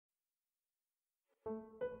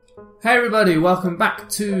Hey everybody, welcome back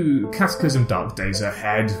to Cataclysm Dark Days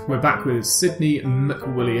Ahead. We're back with Sidney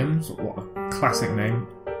McWilliams. What a classic name.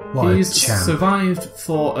 He's survived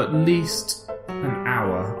for at least an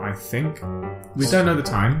hour, I think. We don't know the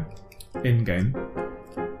time in-game.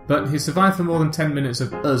 But he's survived for more than 10 minutes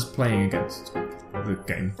of us playing against the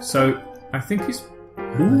game. So, I think he's...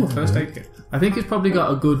 Ooh, a first aid kit. I think he's probably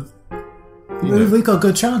got a good... We've got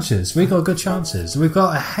good chances. We've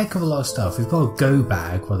got a heck of a lot of stuff. We've got a go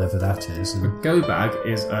bag, whatever that is. A go bag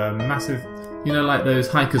is a massive... You know, like those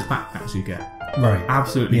hiker's backpacks you get? Right.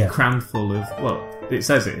 Absolutely crammed full of... Well, it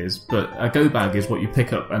says it is, but a go bag is what you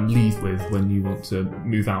pick up and leave with when you want to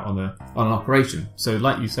move out on an operation. So,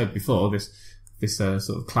 like you said before, this sort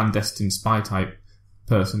of clandestine spy type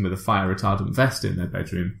person with a fire retardant vest in their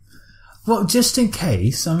bedroom. Well, just in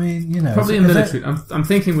case, I mean, you know... Probably a military... I'm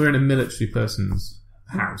thinking we're in a military person's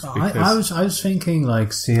house. I was thinking like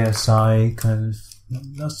CSI kind of...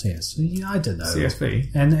 Not CSI, I don't know.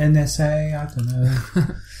 CSV? NSA, I don't know.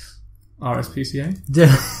 RSPCA?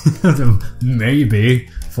 Maybe,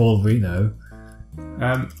 for all we know.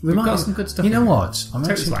 We've got some good stuff. You know what?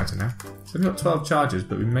 Take this lighter now. So we've got 12 charges,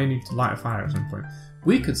 but we may need to light a fire at some point.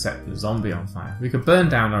 We could set the zombie on fire. We could burn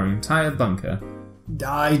down our entire bunker.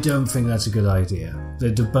 I don't think that's a good idea.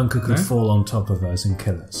 The bunker could fall on top of us and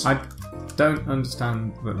kill us. I don't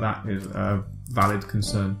understand that is a valid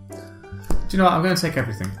concern. Do you know what? I'm going to take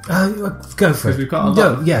everything. Go for it. We've got a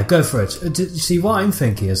lot. Yeah, go for it. See, what I'm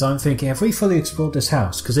thinking is, have we fully explored this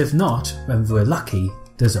house? Because if not, when we're lucky,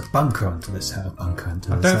 there's a bunker under this house. I don't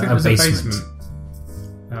think there's a basement.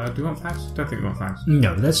 Do we want facts? Don't think we want facts.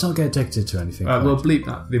 No, let's not get addicted to anything. We'll bleep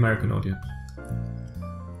that for the American audience.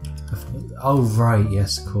 Oh, right,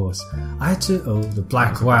 yes, of course. I had to... Oh, the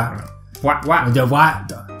black whack. Whack, whack. The whack.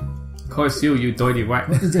 Of course you doily whack.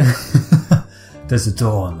 There's a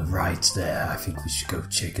door on the right there. I think we should go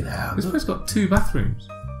check it out. This place got 2 bathrooms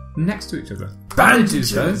next to each other.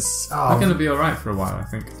 Bandages, though. We're going to be alright for a while, I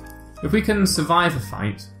think. If we can survive a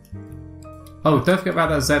fight... Oh, don't forget about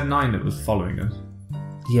that Z9 that was following us.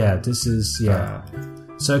 Yeah, this is... Yeah.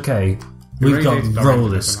 It's okay. We've got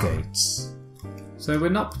roller skates. So we're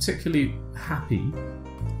not particularly happy.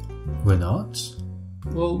 We're not?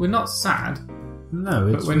 Well, we're not sad.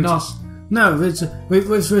 No, but we're not...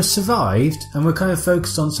 We've survived, and we're kind of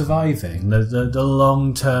focused on surviving. The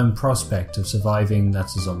long-term prospect of surviving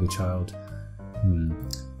that's a zombie child.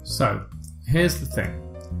 So, here's the thing.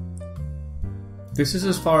 This is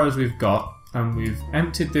as far as we've got, and we've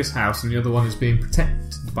emptied this house, and the other one is being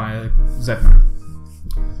protected by a Z-Man,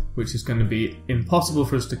 which is going to be impossible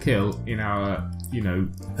for us to kill in our,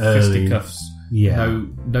 fisticuffs. Yeah.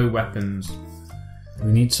 No weapons.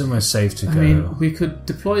 We need somewhere safe to go. I mean, we could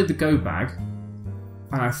deploy the go bag,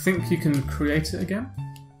 and I think you can create it again.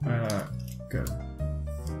 Go.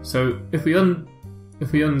 So if we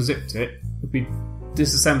unzipped it, if we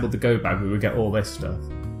disassembled the go bag, we would get all this stuff.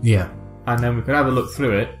 Yeah. And then we could have a look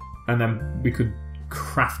through it, and then we could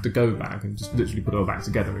craft a go bag and just literally put it all back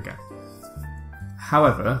together again.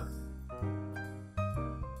 However,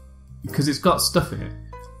 because it's got stuff in it,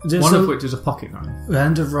 one of which is a pocket knife.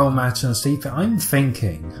 And a roll mat and a sleeper. I'm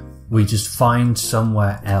thinking we just find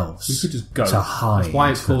somewhere else. We could just go to hide. That's why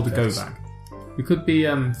it's called a go bag. We could be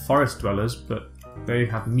forest dwellers, but they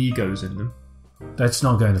have Migos in them. Let's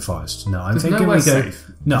not go in the forest. No, I'm thinking we go. Safe.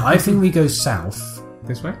 No, I think we go south.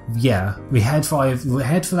 This way? Yeah, we head for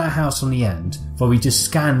that house on the end, but we just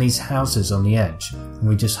scan these houses on the edge, and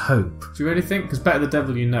we just hope. Do you really think? Because better the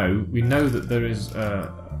devil you know, we know that there is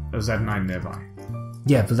a Z9 nearby.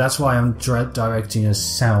 Yeah, but that's why I'm directing us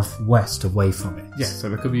southwest away from it. Yeah, so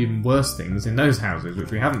there could be even worse things in those houses, which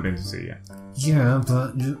we haven't been to see yet. Yeah,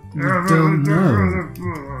 but we don't know.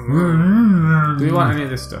 Do we want any of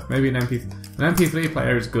this stuff? Maybe an MP3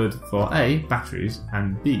 player is good for A, batteries,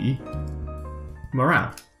 and B,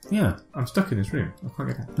 morale. Yeah. I'm stuck in this room. I can't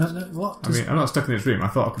get out. No, what? I mean, I'm not stuck in this room. I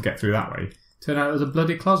thought I could get through that way. Turned out it was a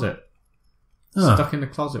bloody closet. Stuck in the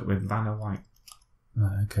closet with Vanna White.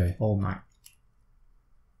 Right, okay. All night.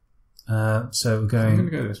 So we're going... I'm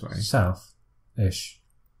going to go this way. South-ish.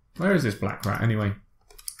 Where is this black rat, anyway?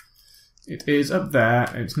 It is up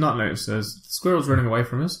there. It's not noticed us. The squirrel's running away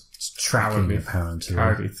from us. It's tracking, apparently.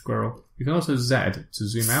 Cowardly squirrel. You can also Z to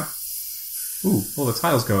zoom out. Ooh, all the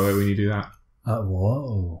tiles go away when you do that.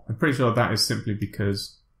 Whoa. I'm pretty sure that is simply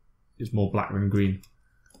because it's more black than green.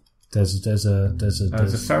 There's a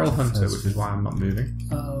feral hunter, which is why I'm not moving.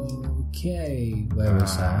 Okay. Where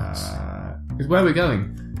is that? It's where we're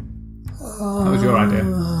going. That was your idea.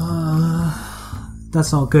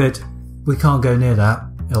 That's not good. We can't go near that.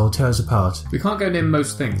 It'll tear us apart. We can't go near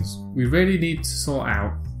most things. We really need to sort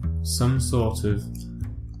out some sort of...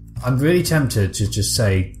 I'm really tempted to just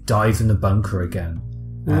say, dive in the bunker again.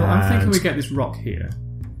 Well, I'm thinking we get this rock here.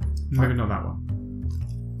 Maybe not that one.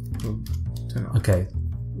 We'll turn it off. Okay.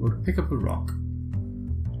 We'll pick up a rock.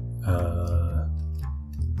 I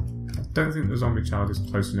don't think the zombie child is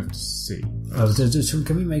close enough to see.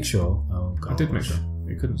 Can we make sure? Oh, God. I did make sure.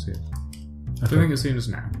 You couldn't see it. I don't think it's seen us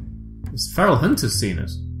now. This feral hunter's seen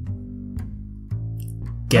us.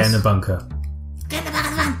 Get in the bunker. Get in the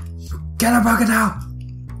bunker, man! Get in the bunker now!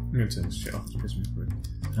 I'm going to turn this shit off. It's pissing me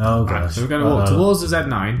off. Oh, Right, gosh. so we're going to walk towards the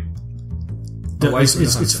Z9.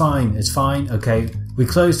 It's fine. It's fine. Okay. We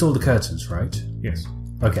closed all the curtains, right? Yes.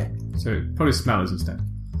 Okay. So it probably smell us instead.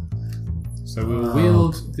 So we'll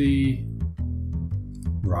wield the...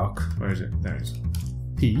 rock. Where is it? There it is.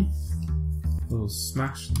 P. We'll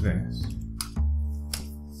smash this.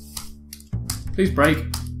 Please break.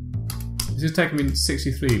 This is taking me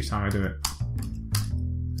 63 each time I do it.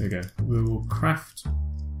 There you go. We will craft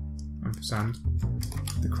ampersand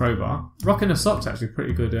the crowbar. Rock in a sock's actually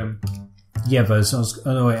pretty good. Yeah, but it's not...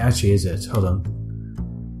 Oh, no, wait. Actually, is it? Hold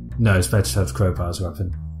on. No, it's better to have crowbar as a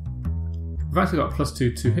weapon. We've actually got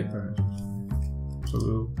 +2 to hit damage.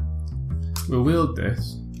 So we'll wield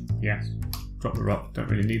this. Yes. Drop the rock. Don't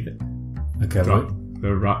really need it. Okay, Drop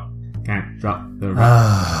the rock. Can't drop the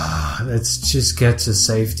rock. Let's just get to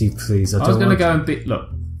safety, please. I was going to go and look.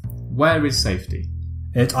 Where is safety?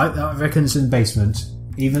 I reckon it's in the basement.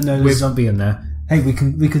 Even though there's a zombie in there. Hey, we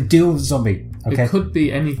could deal with the zombie. Okay. It could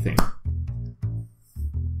be anything.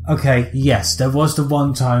 Okay, yes, there was the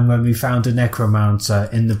one time when we found a necromancer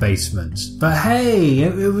in the basement. But hey,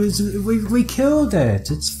 we killed it.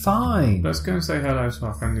 It's fine. Let's go and say hello to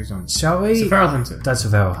our friendly zombie. Shall we? It's a feral hunter. That's a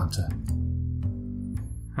feral hunter.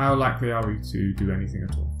 How likely are we to do anything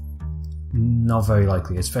at all? Not very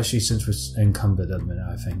likely, especially since we're encumbered at the minute,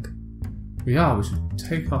 I think. We are. We should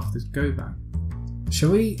take off this go bag.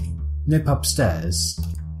 Shall we nip upstairs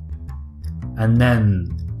and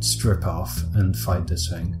then strip off and fight this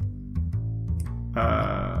thing?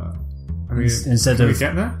 I mean, Instead can of we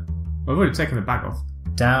get there? Well, we've already taken the bag off.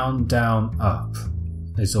 down, down, up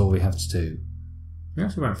is all we have to do. We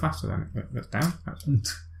actually went faster than it. That's down.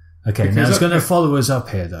 Okay, Because now it's going to follow us up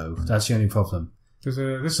here, though. That's the only problem. There's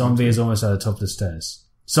this Zombie is almost at the top of the stairs.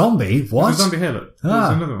 Zombie? What? There's a zombie here, look. There's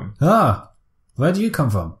another one. Where do you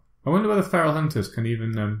come from? I wonder whether feral hunters can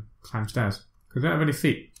even climb stairs. Because they don't have any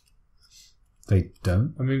feet. They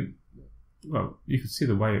don't? I mean, well, you could see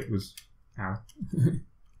the way it was. Ow.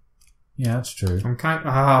 Yeah, that's true.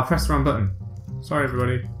 I pressed the wrong button. Sorry,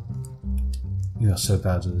 everybody. You are so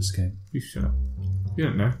bad at this game. You shut up. You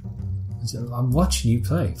don't know. I'm watching you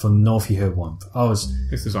play from North You Hear Womp.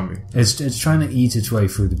 It's the zombie. It's trying to eat its way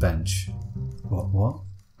through the bench. What?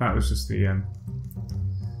 That was just the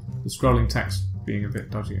scrolling text being a bit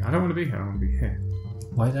dodgy. I don't want to be here, I want to be here.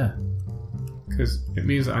 Why there? Because it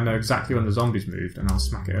means that I know exactly when the zombies moved and I'll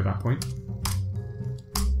smack it at that point.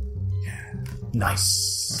 Yeah.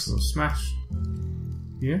 Nice. Nice little smash.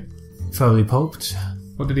 Yeah. Thoroughly pulped.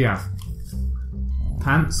 What did he have?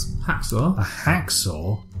 Pants, hacksaw. A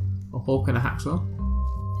hacksaw? A hawk and a hacksaw.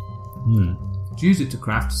 Hmm. Use it to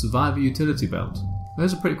craft Survivor Utility Belt.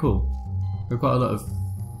 Those are pretty cool. They've got a lot of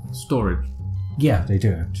storage. Yeah, they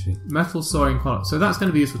do actually. Metal sawing quality. So that's going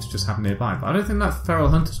to be useful to just have nearby. But I don't think that feral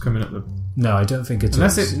hunter's coming up the... No, I don't think it's...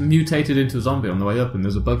 Unless it mutated into a zombie on the way up and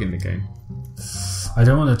there's a bug in the game. I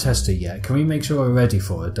don't want to test it yet. Can we make sure we're ready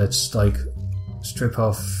for it? Let's, strip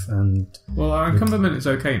off and... Well, our encumberment is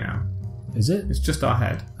okay now. Is it? It's just our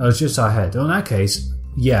head. Oh, it's just our head. Well, in that case,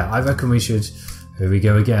 yeah, I reckon we should... Here we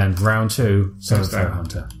go again. Round 2. Son of Feral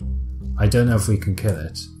Hunter. I don't know if we can kill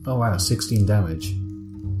it. Oh, wow. 16 damage.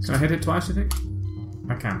 Can I hit it twice, you think?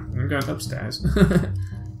 I can. I'm going upstairs.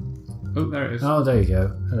 Oh, there it is. Oh, there you go.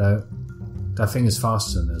 Hello. That thing is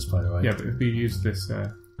faster than this, by the way. Yeah, but if we use this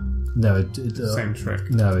no, same trick...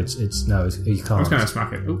 No, you can't. I was going to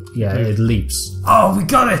smack it. Ooh, yeah, it leaps. Oh, we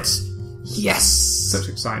got it! Yes! Such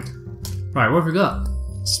excitement. Right, what have we got?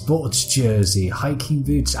 Sports jersey, hiking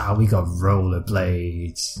boots. We got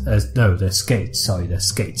rollerblades. No, they're skates. Sorry, they're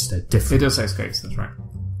skates. They're different. It does say skates, that's right.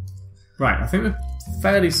 Right, I think we're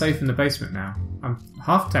fairly safe in the basement now. I'm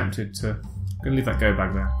half tempted to... I'm going to leave that go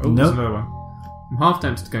bag there. Oh, there's another one. I'm half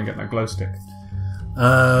tempted to go and get that glow stick.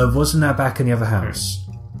 Wasn't that back in the other house?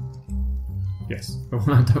 Yes, the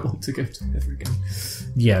one I don't want to go to ever again.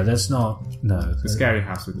 Yeah, that's not... No. The scary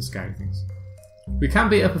house with the scary things. We can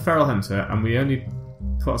beat up a feral hunter, and we only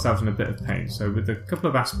put ourselves in a bit of pain. So with a couple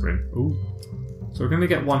of aspirin... Ooh. So we're going to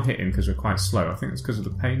get one hit in because we're quite slow. I think it's because of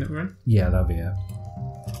the pain that we're in. Yeah, that'll be it.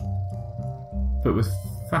 But we're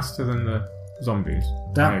faster than the zombies.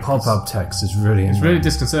 That pop-up text is really It's annoying. really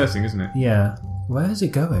disconcerting, isn't it? Yeah. Where is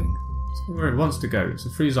it going? It's where it wants to go. It's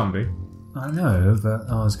a free zombie. I know, but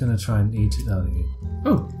I was going to try and eat it.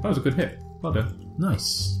 Oh, that was a good hit. Well done.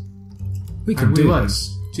 Nice. We can do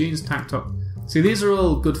this. Jeans tacked up. See, these are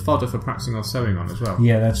all good fodder for practicing our sewing on as well.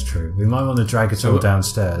 Yeah, that's true. We might want to drag it all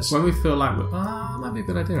downstairs. When we feel like, might be a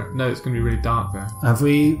good idea. No, it's going to be really dark there. Have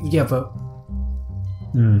we? Yeah, but...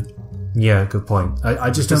 Yeah, good point. I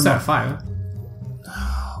just don't... set a fire.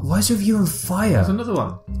 Why is there a view on fire? There's another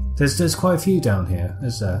one. There's quite a few down here,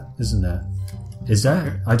 isn't there? Is there?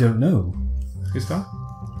 Okay. I don't know. Is there?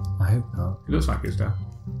 I hope not. It looks like it's there.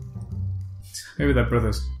 Maybe they're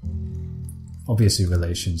brothers. Obviously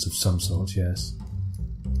relations of some sort, yes.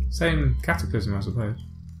 Same Cataclysm, I suppose.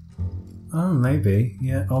 Oh, maybe,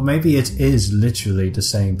 yeah. Or maybe it is literally the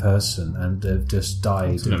same person and they've just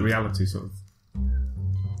died. Alternate reality, sort of.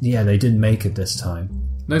 Yeah, they didn't make it this time.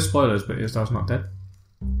 No spoilers, but Isdar's not dead.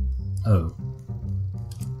 Oh.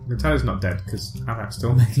 The Tyler's not dead because Avak's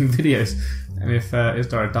still making videos. And if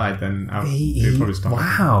Isdar had died, then he'd probably stop.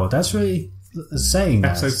 Wow, that's really saying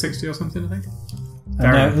that. Episode 60 or something, I think.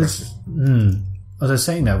 Very impressive. As I was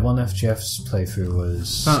saying that, one FGF's playthrough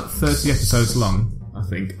was... about 30 episodes long, I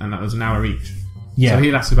think, and that was an hour each. Yeah. So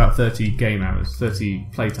he lasted about 30 game hours, 30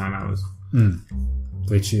 playtime hours.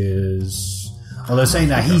 Which is... Although saying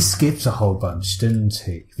that, he skipped a whole bunch, didn't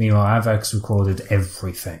he? Meanwhile, Avak's recorded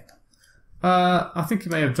everything. I think he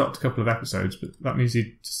may have dropped a couple of episodes, but that means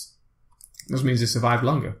he survived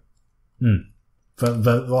longer.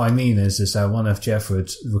 But what I mean is that one FGF would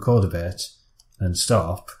record a bit and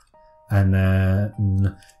stop, and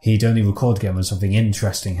then he'd only record again when something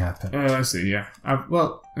interesting happened. Oh, I see, yeah.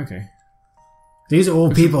 Well, okay. These are all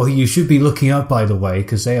people who you should be looking up, by the way,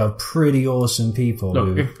 because they are pretty awesome people.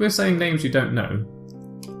 Look, if we're saying names you don't know...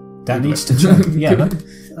 That needs to change. Yeah,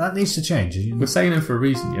 that needs to change. We're saying them for a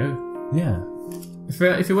reason, yo. Yeah. If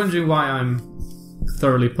you're wondering why I'm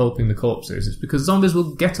thoroughly pulping the corpses, it's because zombies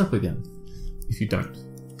will get up again. If you don't.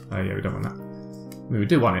 Yeah, we don't want that. I mean, we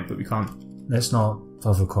do want it, but we can't. Let's not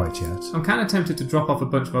bother quite yet. I'm kind of tempted to drop off a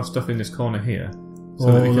bunch of our stuff in this corner here. So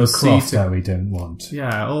all that we can the cloth that we don't want.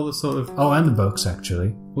 Yeah, all the sort of... Oh, and the books,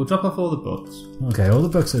 actually. We'll drop off all the books. Okay, all the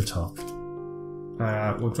books at the top.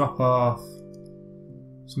 We'll drop off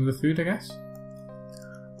some of the food, I guess.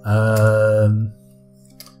 I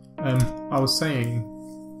was saying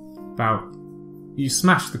about... You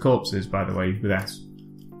smash the corpses, by the way, with S.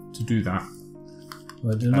 To do that.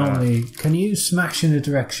 Well, normally... can you smash in a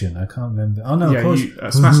direction? I can't remember. Oh, no, yeah, of course...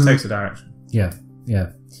 smash takes a direction. Yeah.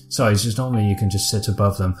 Sorry, it's just normally you can just sit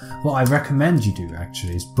above them. What I recommend you do,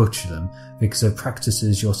 actually, is butcher them, because it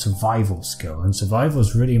practices your survival skill, and survival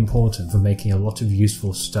is really important for making a lot of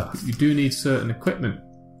useful stuff. You do need certain equipment.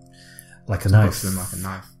 Like a knife. Butcher them like a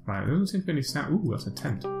knife. Right, there doesn't seem to be any sound. Ooh, that's a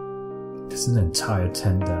tent. There's an entire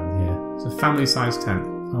tent down here. It's a family-sized tent.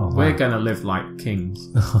 Oh, wow. We're going to live like kings.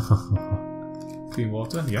 Clean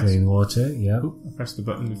water, yes. Clean water, yeah. Ooh, I pressed the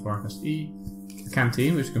button before I pressed E. A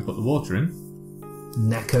canteen, which you can put the water in.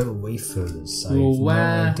 Necco wafers. I Well,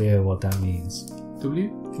 have no idea what that means. W?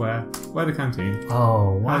 Where the canteen?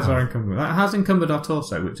 Oh, wow. That has encumbered our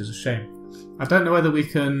torso, which is a shame. I don't know whether we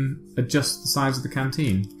can adjust the size of the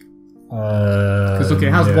canteen. Because look,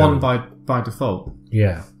 it has one by default.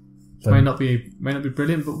 Yeah. But may not be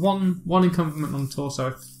brilliant, but one encumberment on the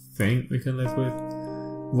torso, I think we can live with.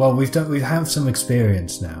 Well, we have some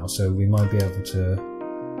experience now, so we might be able to.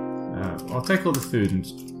 I'll take all the food and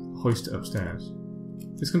hoist it upstairs.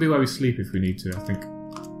 This can be where we sleep if we need to, I think.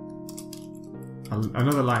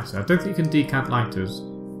 Another lighter. I don't think you can decant lighters.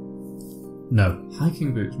 No.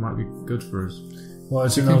 Hiking boots might be good for us. Well,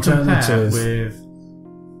 it's an alternative. With...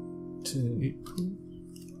 I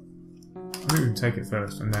think we can take it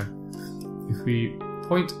first, and then if we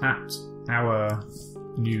point at our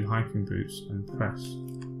new hiking boots and press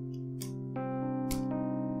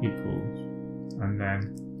equals, and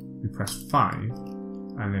then we press 5,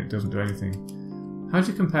 and it doesn't do anything. How do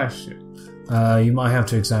you compare shit? You might have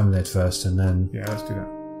to examine it first, and then... Yeah, let's do that.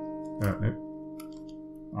 No.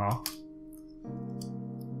 R.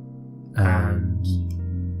 And...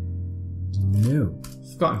 No.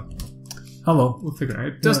 Forgotten. Oh well. We'll figure it out.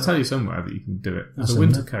 It does tell you somewhere that you can do it. There's a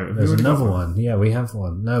winter coat. There's another one. Yeah, we have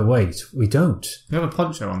one. No, wait. We don't. We have a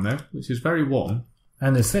poncho on there, which is very warm.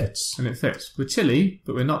 And it fits. We're chilly,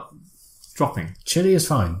 but we're not dropping. Chilly is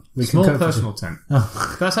fine. Small personal tent.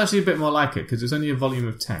 Oh. That's actually a bit more like it, because there's only a volume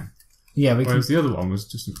of 10. Yeah, whereas the other one was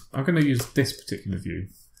just... I'm going to use this particular view.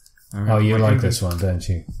 Oh, you like this one, don't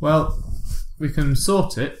you? Well, we can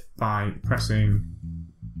sort it by pressing...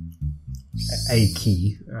 A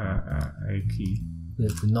key. A key.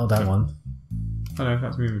 Not that one. Oh no,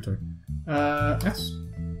 that's my inventory. S.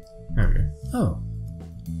 There we go. Oh.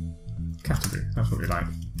 Category. That's what we like.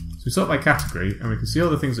 So we sort by category, and we can see all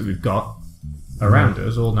the things that we've got around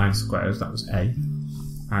us, all 9 squares. That was A.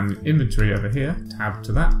 And inventory over here, tab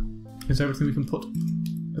to that, is everything we can put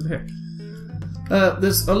over here.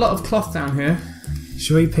 There's a lot of cloth down here.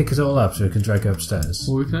 Should we pick it all up so we can drag it upstairs?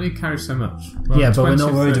 Well, we can only carry so much. Yeah, but we're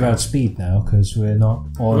not worried about speed now because we're not.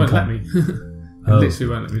 It won't let me. It literally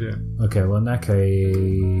won't let me do it. Okay, well in that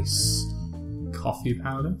case, coffee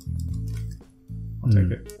powder. I'll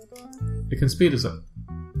take it. It can speed us up.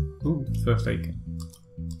 Ooh, first aid kit.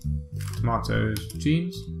 Tomatoes,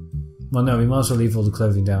 jeans. Well, no, we might as well leave all the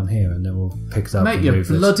clothing down here and then we'll pick it up. Make your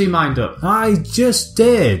bloody mind up. I just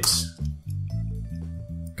did.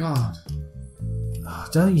 God. Oh,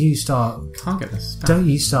 don't you start. Can't get this. Don't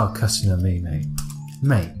you start cussing at me, mate.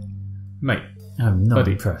 Mate. I'm not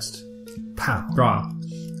impressed. Pow. Brah.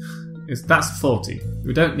 That's 40.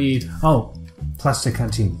 We don't need. Oh, plastic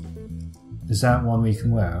canteen. Is that one we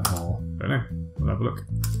can wear? Or? I don't know. We'll have a look.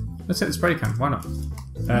 Let's hit the spray can. Why not?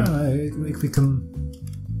 We can.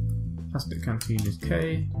 Plastic canteen is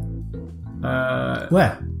K.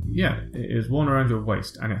 Where? Yeah, it is worn around your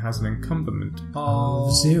waist and it has an encumberment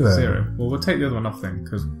of 0. Well, we'll take the other one off then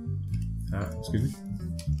because. Excuse me.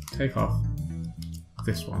 Take off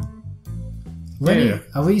this one.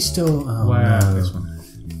 Are we still. Oh, wear no. this one.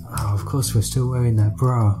 Oh, of course, we're still wearing that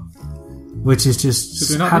bra. Which is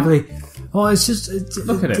just heavily. Oh, it's just.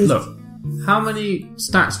 Look at it. Look. How many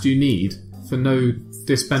stats do you need for no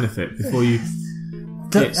disbenefit before you.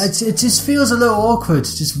 It just feels a little awkward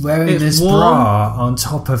just wearing this bra on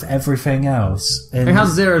top of everything else. It has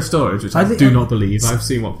 0 storage, which I do not believe. I've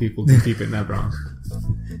seen what people can keep in their bras.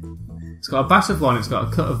 It's got a bash of 1, it's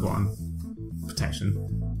got a cut of 1 protection,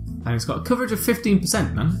 and it's got a coverage of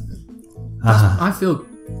 15%, man. I feel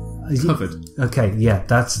covered. Okay, yeah,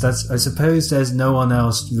 that's. I suppose there's no one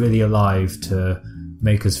else really alive to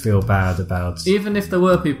make us feel bad about. Even if there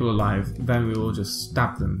were people alive, then we will just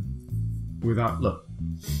stab them without look.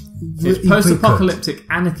 It's post-apocalyptic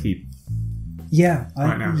anarchy. Yeah,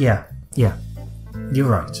 right now. Yeah. You're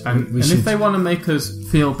right. And if they want to make us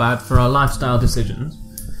feel bad for our lifestyle decisions,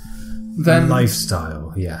 then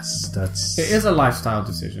lifestyle, yes, that's. It is a lifestyle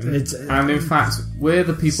decision, and in fact, we're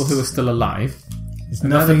the people who are still alive. It's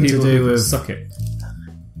nothing to do with suck it.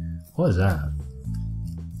 What is that?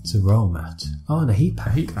 It's a roll mat. Oh, and a heat pack.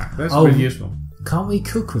 A heat pack. That's really useful. Can't we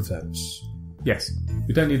cook with those? Yes.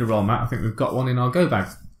 We don't need a roll mat. I think we've got one in our go bag.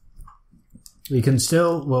 We can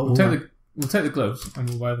still. We'll take the gloves and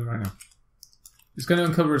we'll wear them right now. It's going to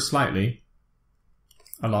uncover us slightly.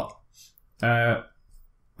 A lot. By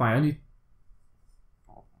only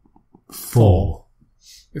 4.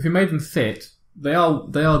 If we made them fit, they are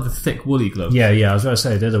the thick woolly gloves. Yeah. I was going to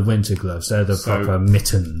say they're the winter gloves. They're the proper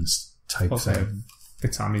mittens type thing.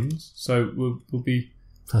 Vitamins. So we'll be.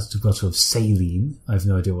 Plus, we've got sort of saline. I have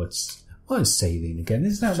no idea what is saline again?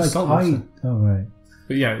 Isn't that like salt? Oh right.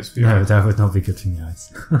 But yeah, it's no, that would not be good for the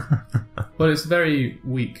eyes. Well, it's very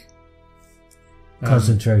weak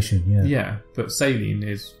concentration. Yeah. Yeah, but saline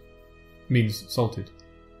means salted.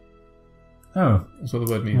 Oh, that's what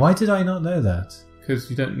the word means. Why did I not know that? Because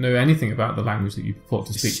you don't know anything about the language that you purport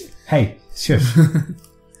to speak. Hey, shush.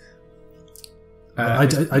 I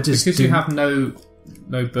just because you have no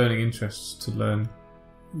burning interests to learn.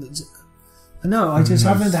 No, I just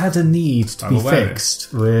haven't had a need to be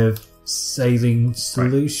fixed with saline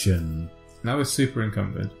solution. Right. Now we're super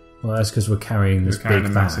encumbered. Well, that's because we're carrying this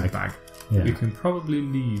massive bag. Yeah. We can probably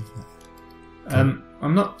leave. I'm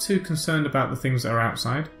not too concerned about the things that are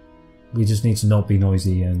outside. We just need to not be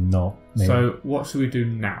noisy and not... So what should we do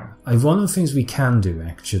now? One of the things we can do,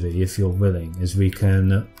 actually, if you're willing, is we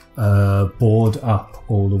can board up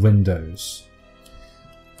all the windows.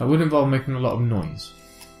 That would involve making a lot of noise.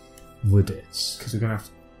 Would it? Because we're going to have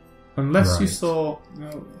to... Unless you saw...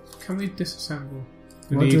 No, can we disassemble?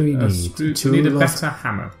 What do we need? We need a better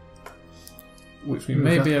hammer. Which we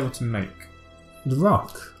may be able to make. The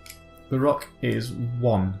rock? The rock is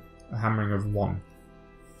 1. A hammering of 1.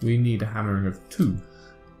 We need a hammering of 2.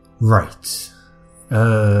 Right. So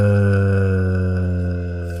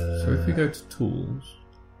if we go to tools...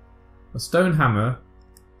 A stone hammer...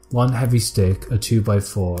 1 heavy stick, a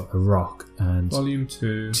 2x4, a rock, and... Volume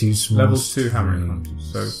 2. 2 small Level 2 hammering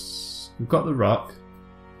hunters. So we've got the rock.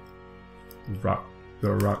 The rock.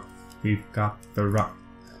 We've got the rock.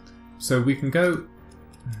 So we can go...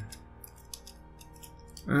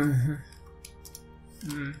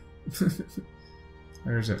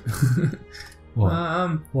 Where is it?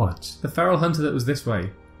 What? What? The feral hunter that was this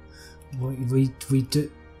way. We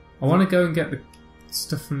do... I want to go and get the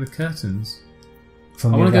stuff from the curtains.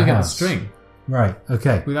 from I the want to other go get the house. string Right,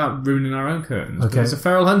 okay. without ruining our own curtains. Okay. There's a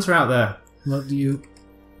feral hunter out there. What do you...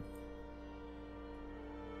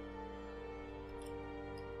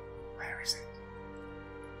 Where is it?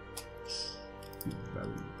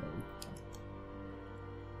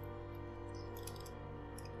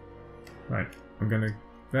 Right, I'm going to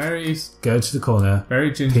Go to the corner.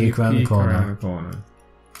 very gingerly Peek around the corner. around the corner.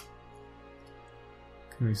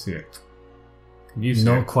 Can we see it? Can you see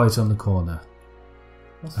Not it? quite on the corner.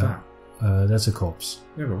 What's that? That's a corpse.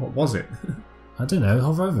 Yeah, but what was it? I don't know.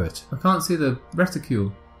 Hover over it. I can't see the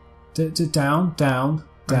reticule. Down, down,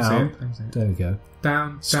 I can see down. it, I can see it. There we go.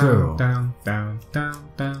 Down, Squirrel. down, down, down,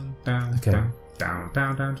 down, down, Okay. down, down,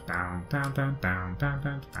 down, down, down, down, down, down,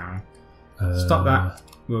 down, down. Stop that.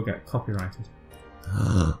 We'll get copyrighted.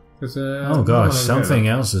 Oh gosh, gosh, something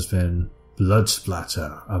else has been blood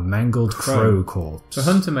splatter. A mangled crow corpse. The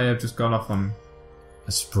hunter may have just gone off on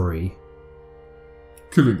A spree.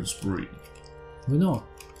 killing spree. We're not.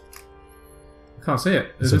 I can't see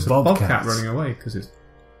it. There's It's a just a bobcat bobcat. running away because it's. I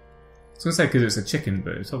was going to say because it's a chicken,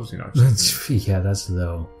 but it's obviously not a chicken. Yeah, that's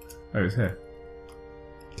low. Oh, it's here.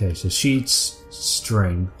 Okay, so sheets,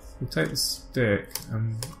 string. We'll take the stick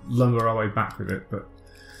and lumber our way back with it, but.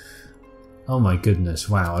 Oh my goodness!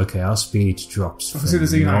 Wow. Okay, our speed drops. I can see the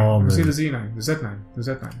Z9. I can see phenomenally. the Z9. The Z9. The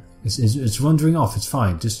Z9. It's wandering off. It's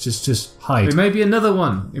fine. Just hide. It may be another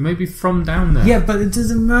one. It may be from down there. Yeah, but it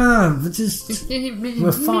doesn't matter.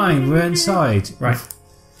 We're fine. We're inside. Right.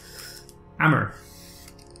 Hammer.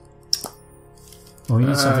 Well, we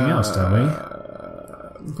need something else, don't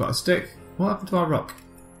we? We've got a stick. What happened to our rock?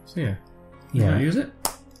 It's here. Can Yeah. I use it?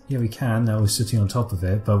 Yeah, we can. Now we're sitting on top of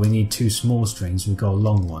it, but we need two small strings. We've got a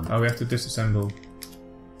long one. Oh, we have to disassemble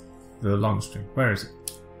the long string. Where is it?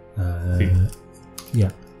 D.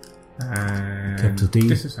 Yeah. And Capital D.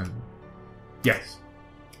 Disassemble. Yes.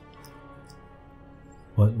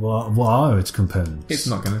 What are its components? It's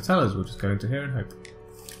not going to tell us. We'll just go into here and hope.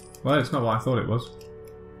 Well, it's not what I thought it was.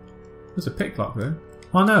 There's a pick lock there.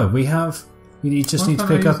 Oh no, we need to Why can't I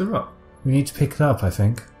pick use up. the rock? We need to pick it up, I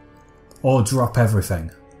think, or drop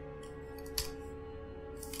everything.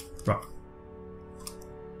 Rock.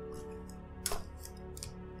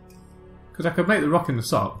 Because I could make the rock in the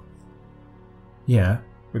sock Yeah.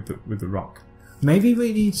 with the rock. Maybe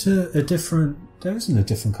we need a different. There isn't a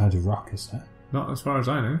different kind of rock, is there? Not as far as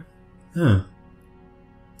I know. Huh.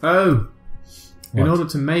 Oh! In What? order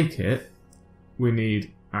to make it, we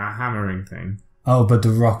need a hammering thing. Oh, but the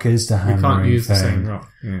rock is the hammering We can't use thing. the same rock.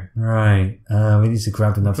 Yeah. Right. We need to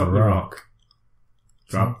grab another Drop the rock. rock.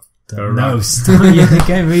 Drop the No, rock. stop. You're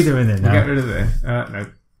getting reader in it We'll now. get rid of it. No.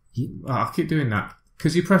 Oh, I'll keep doing that.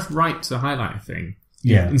 Because you press right to highlight a thing.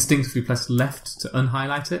 You Yeah. instinctively press left to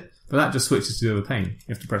unhighlight it. But that just switches to the other pane.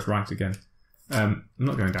 You have to press right again. I'm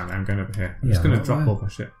not going down there. I'm going over here. I'm just Yeah, going to drop right. all my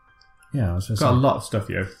shit. Yeah, I was just Got a lot of stuff,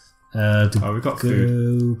 yo. We've got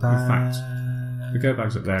food. Go back. The go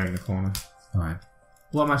bag's up there in the corner. Alright.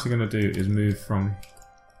 What I'm actually going to do is move from...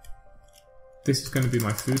 This is going to be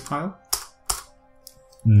my food pile.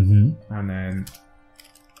 Mm-hmm. And then...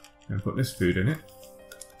 I'm going to put this food in it.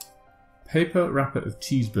 Paper wrapper of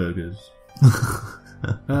cheeseburgers.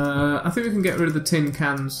 I think we can get rid of the tin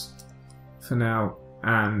cans for now.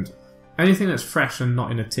 And anything that's fresh and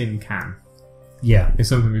not in a tin can Yeah. is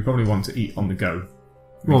something we probably want to eat on the go.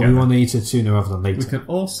 Well, we want to eat it sooner rather than later. We can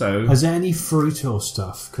also... Has there any fruit or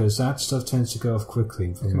stuff? Because that stuff tends to go off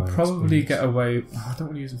quickly. From We my can probably experience. get away... Oh, I don't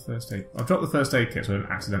want to use the first aid. I'll drop the first aid kit so I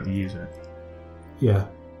don't accidentally use it. Yeah.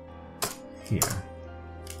 Here.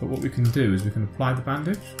 But what we can do is we can apply the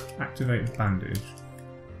bandage, activate the bandage,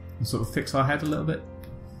 and sort of fix our head a little bit.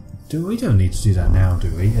 We don't need to do that now,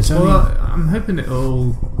 do we? It's only... Well, I'm hoping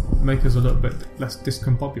it'll make us a little bit less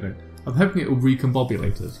discombobulated. I'm hoping it'll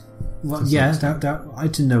recombobulate us. Well, yeah, I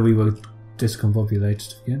didn't know we were discombobulated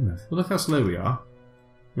to begin with. Well, look how slow we are.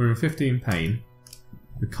 We're in 15 pain.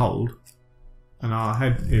 We're cold. And our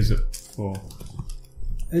head is at 4.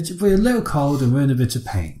 We're a little cold and we're in a bit of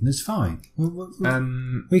pain. That's fine.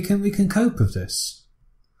 We can cope with this.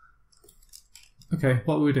 Okay,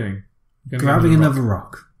 what are we doing? Grabbing another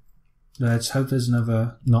rock. Let's hope there's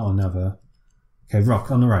another... Not another. Okay, rock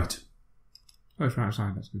on the right. Oh, it's right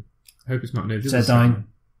outside, that's good. I hope it's not near. Z9.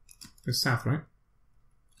 It's south, right?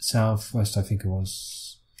 Southwest, I think it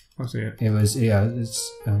was. I see it. It was, yeah,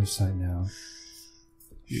 it's outside now.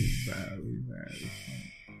 Very.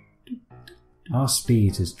 Our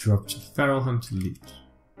speed has dropped. Feral hunter leaps.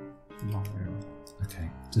 Long arrow. Okay,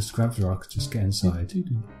 just grab the rock, just get inside.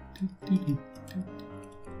 I'm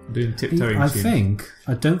doing tiptoeing.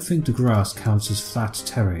 I don't think the grass counts as flat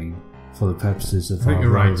terrain for the purposes of I think our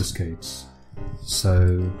you're right. roller skates.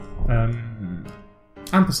 So,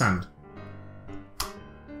 Ampersand.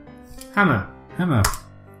 Hammer. Hammer.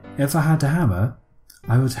 If I had a hammer,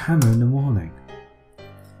 I would hammer in the morning.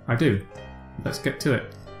 I do. Let's get to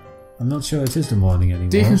it. I'm not sure it is the morning anymore.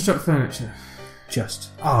 Deconstruct furniture. Just.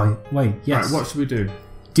 Oh, wait, yes. Right, what should we do?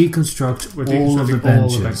 Deconstruct all of the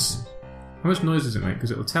benches. How much noise does it make?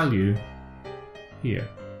 Because it will tell you here.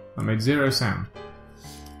 I made 0 sound,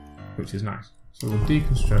 which is nice. So we'll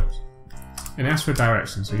deconstruct. And ask for a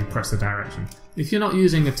direction, so you press the direction. If you're not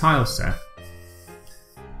using a tile set,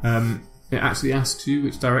 it actually asks you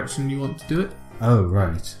which direction you want to do it. Oh,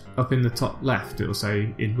 right. Up in the top left, it will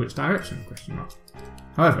say in which direction, question mark.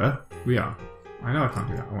 However, we are. I know I can't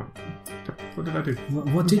do that. What did I do?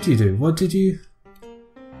 What did you do? What did you...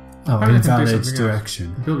 Oh, invalid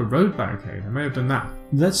direction. Build a road barricade. I may have done that.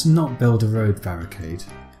 Let's not build a road barricade.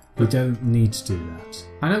 We don't need to do that.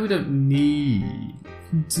 I know we don't need...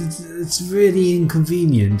 It's really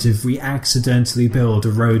inconvenient if we accidentally build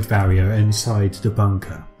a road barrier inside the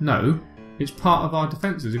bunker. No, it's part of our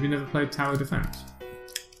defences. Have you never played tower defence?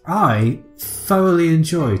 I thoroughly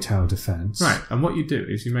enjoy tower defence. Right, and what you do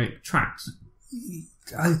is you make tracks.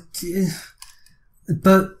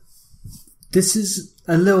 But this is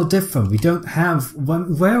a little different. We don't have...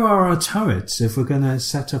 Where are our turrets if we're going to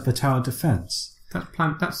set up a tower defence?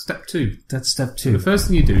 That's step 2. That's step 2. So the first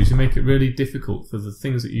thing you do is you make it really difficult for the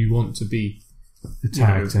things that you want to be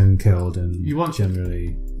attacked and killed, and you want,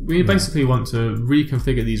 generally... We basically want to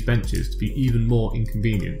reconfigure these benches to be even more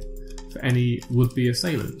inconvenient for any would-be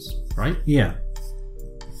assailants, right? Yeah.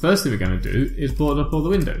 First thing we're going to do is board up all the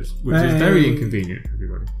windows, which is very inconvenient for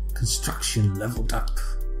everybody. Construction leveled up.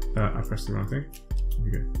 I pressed the wrong thing. There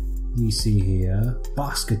we go. We see here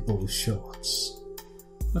basketball shorts.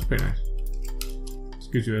 That's pretty nice.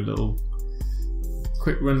 Gives you a little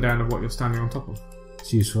quick rundown of what you're standing on top of.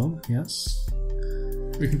 It's useful, yes.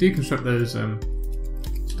 We can deconstruct those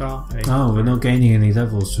star A. Oh, we're not gaining any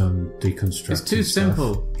levels from deconstructing. It's too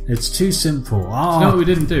simple. It's too simple. Oh, you know what we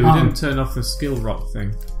didn't do? We didn't turn off the skill rot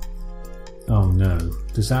thing. Oh no.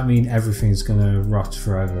 Does that mean everything's going to rot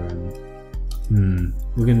forever? And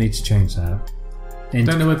we're going to need to change that. I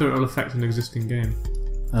don't know whether it will affect an existing game.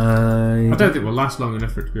 I don't think it will last long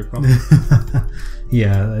enough for it to be a problem.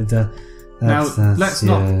 Yeah. Let's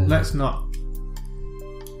not.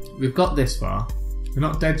 We've got this far. We're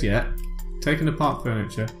not dead yet. Taking apart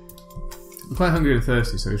furniture. I'm quite hungry and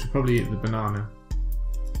thirsty, so we should probably eat the banana.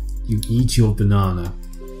 You eat your banana.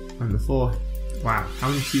 And the 4. Wow, how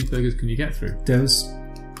many cheeseburgers can you get through? It's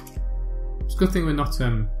a good thing we're not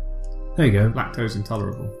there you go. lactose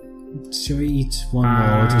intolerable. Shall we eat one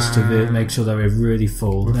more just to make sure that we're really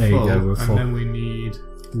full? There you go, we're full. And then we need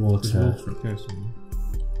water. So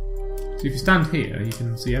if you stand here, you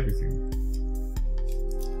can see everything.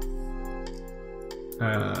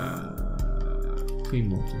 Clean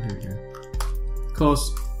water, here we go. Of course,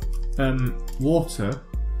 water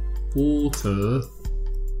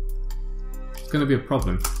is going to be a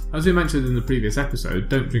problem. As we mentioned in the previous episode,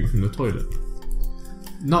 don't drink from the toilet.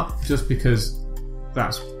 Not just because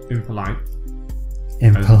that's impolite.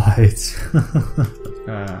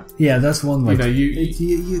 Yeah, that's one way.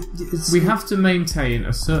 We have to maintain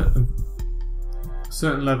a certain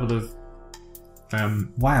level of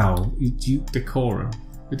decorum.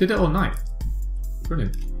 We did it all night.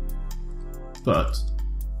 Brilliant. But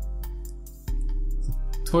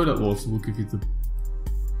toilet water will give you the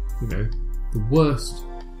worst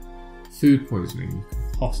food poisoning you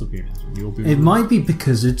can possibly imagine. It might be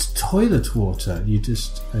because it's toilet water. You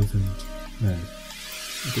just opened... No. I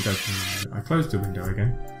did open. I closed the window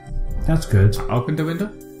again. That's good. I opened the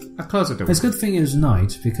window. I closed the window. It's a good thing it was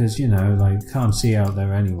night because, can't see out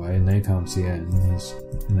there anyway and they can't see in.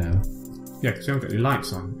 Yeah, because we haven't got any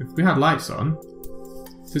lights on. If we had lights on,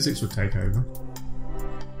 physics would take over.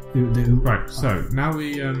 Right, so now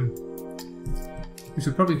we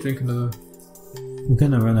should probably drink another... We're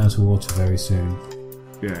going to run out of water very soon.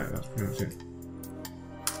 Yeah, that's pretty much it.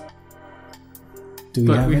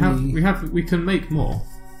 We can make more.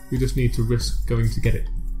 We just need to risk going to get it.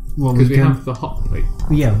 Because we have the hot plate.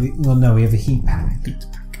 Yeah, we have a heat pack.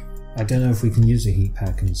 I don't know if we can use a heat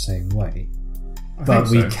pack in the same way. But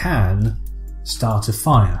we can start a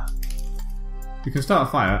fire. We can start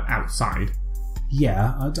a fire outside.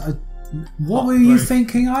 Yeah. What were you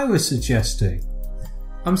thinking I was suggesting?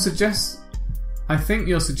 I think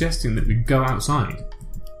you're suggesting that we go outside.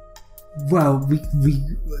 Well,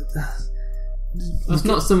 that's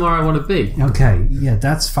not somewhere I want to be. Okay, yeah,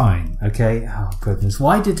 that's fine. Okay, oh goodness,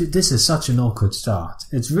 why did it? This is such an awkward start.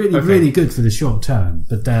 It's really good for the short term,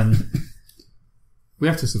 but then we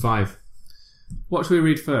have to survive. What should we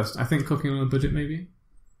read first? I think Cooking on a Budget, maybe.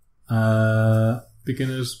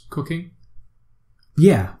 beginner's cooking?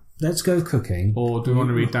 Yeah, let's go cooking. Or do we want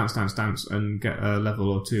to read Dance, Dance, Dance and get a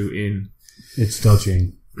level or two in... It's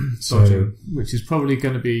dodging. Dodging, which is probably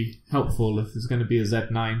going to be helpful if there's going to be a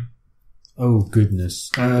Z9. Oh, goodness.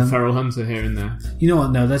 A Feral Hunter here and there. You know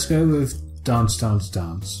what? No, let's go with Dance, Dance,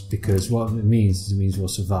 Dance, because what it means is it means we'll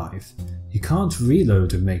survive. You can't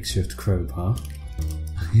reload a makeshift crowbar.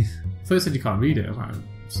 First said you can't read it. I was like,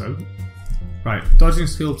 so? Right, dodging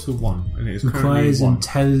skill to 1, and it is currently requires 1.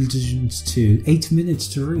 intelligence 2. 8 minutes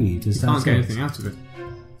to read. You can't get anything out of it.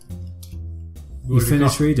 You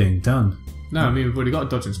finished reading. Done. No, I mean, we've already got a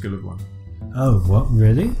dodging skill of 1. Oh, what?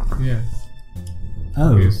 Really? Yeah.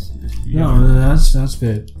 Oh. No, that's a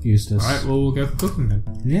bit useless. Alright, well, we'll go for cooking then.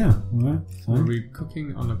 Yeah, alright, fine. We'll be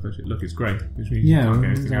cooking on a budget. Look, it's grey, which means yeah, you can't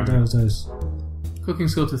get anything out of it. Those. Cooking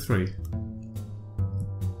skill to 3.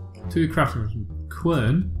 2 crafting.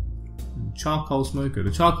 Quern. Charcoal smoker.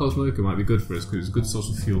 The charcoal smoker might be good for us because it's a good source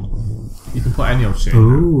of fuel. You can put any old shit in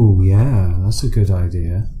there. Oh, yeah, that's a good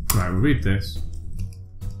idea. Right, we'll read this.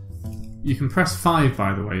 You can press 5,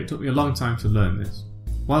 by the way. It took me a long time to learn this.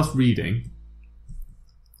 Whilst reading,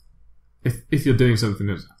 if you're doing something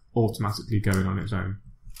that's automatically going on its own,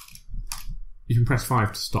 you can press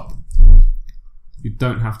 5 to stop. You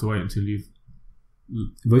don't have to wait until you've...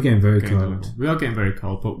 We're getting very cold. We are getting very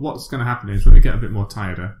cold, but what's going to happen is when we get a bit more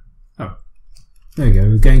tireder... Oh. There you go,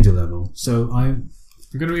 we've gained a level. So I'm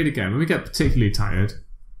going to read again. When we get particularly tired...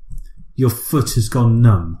 Your foot has gone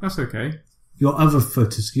numb. That's okay. Your other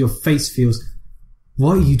foot is... Your face feels...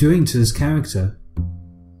 What are you doing to this character?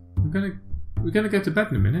 We're going to go to bed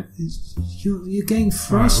in a minute. You're getting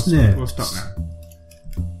frostnip. Right, we'll stop now.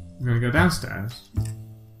 We're going to go downstairs.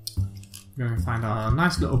 We're going to find our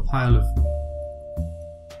nice little pile of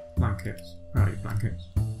blankets. Right, blankets.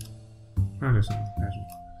 Oh, there's something.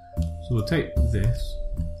 So we'll take this.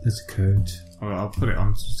 There's a coat. Or I'll put it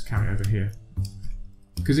on just to carry it over here.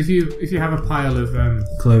 Because if you have a pile of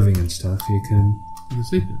clothing and stuff, you can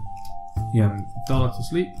sleep in it. Yeah. Dollar to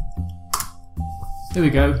sleep. Here we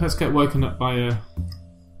go. Let's get woken up by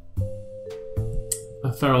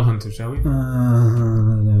a feral hunter, shall we?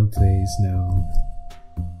 No, please, no.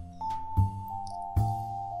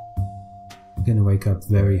 I'm going to wake up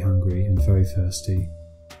very hungry and very thirsty.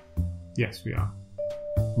 Yes, we are.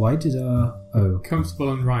 Why did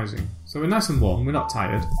Comfortable and rising. So we're nice and warm. We're not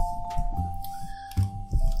tired.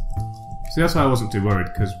 See, that's why I wasn't too worried,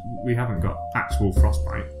 because we haven't got actual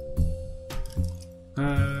frostbite.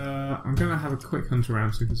 I'm going to have a quick hunt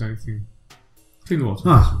around, see if there's anything. Clean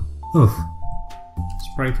water.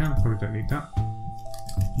 Spray can, probably don't need that.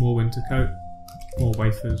 More winter coat. More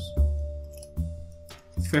wafers.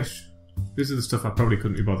 Fish. This is the stuff I probably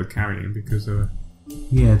couldn't be bothered carrying because they were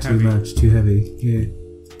too much, too heavy. Yeah.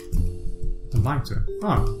 A lighter.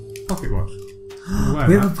 Oh, pocket watch.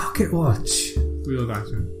 We have a pocket watch. Wheeled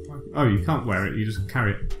item. Oh, you can't wear it, you just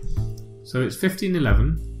carry it. So it's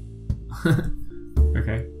 15:11.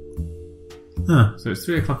 Okay. Huh. So it's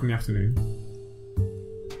 3 o'clock in the afternoon.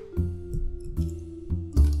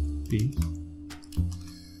 Beans.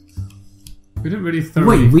 We didn't really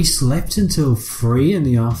thoroughly... Wait, we slept until 3 in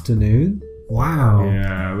the afternoon? Wow.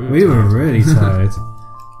 Yeah, we were really tired.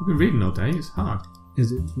 We've been reading all day, it's hard.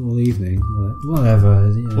 Is it all evening? Whatever.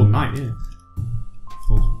 Yeah. All night, yeah.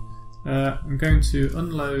 I'm going to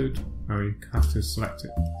unload... Oh, you have to select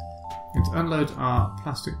it. I'm going to unload our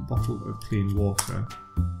plastic bottle of clean water,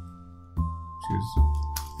 which is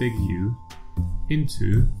big U,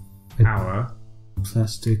 into our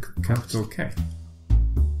plastic capital K.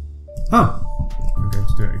 Oh! I'm going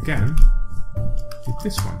to do it again with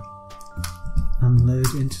this one.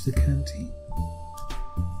 Unload into the canteen.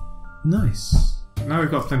 Nice. Now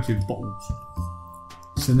we've got plenty of bottles.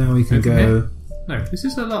 So now we can go... No, this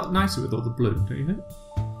is a lot nicer with all the blue, don't you think?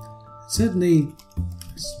 Certainly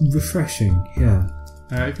refreshing, yeah.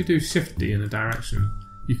 If you do Shift D in a direction,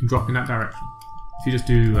 you can drop in that direction. If you just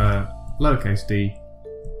do lowercase d,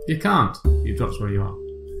 you can't. It drops where you are.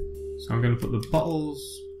 So I'm going to put the bottles,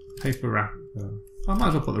 paper wrap. I might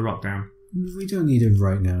as well put the rock down. We don't need it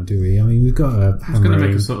right now, do we? I mean, we've got a... I'm just going to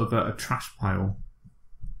make a sort of a trash pile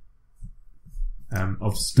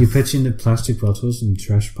of stuff. You're pitching the plastic bottles in the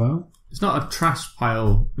trash pile? It's not a trash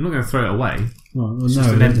pile. I'm not going to throw it away. Well, it's just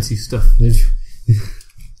an empty stuff.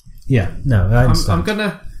 Yeah, no, I understand.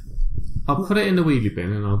 I'll put it in the wheelie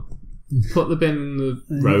bin and I'll put the bin in the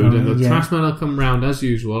road and the trash man will come round as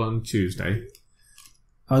usual on Tuesday.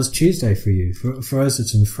 Oh, it's Tuesday for you. For us,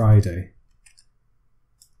 it's on Friday.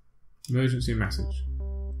 Emergency message.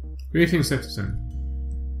 Greeting,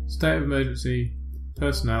 citizen. State of emergency.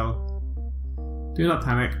 Personnel. Do not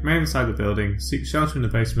panic. Remain inside the building. Seek shelter in the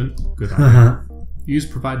basement. Good idea. Use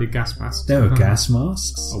provided gas masks. There were gas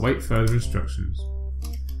masks. Await further instructions.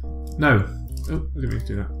 No. Oh, I didn't mean to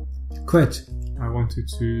do that. Quit. I wanted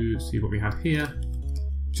to see what we had here.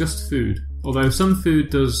 Just food. Although some food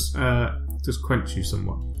does quench you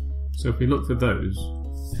somewhat. So if we look for those,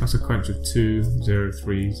 that's a quench of 2, 0,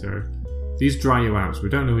 3, 0. These dry you out, so we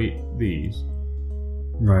don't know eat these.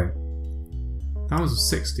 Right. That was a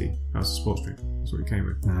 60. That was a sports drink. That's what we came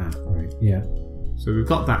with. Ah, right. Yeah. So we've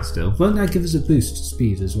got that still. Won't that give us a boost to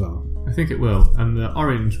speed as well? I think it will. And the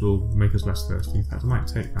orange will make us less thirsty. In fact, I might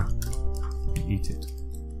take that and eat it.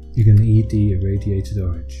 You can eat the irradiated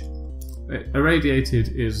orange. Irradiated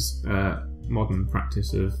is modern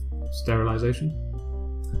practice of sterilisation.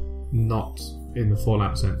 Not in the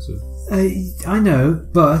Fallout sense of... I know,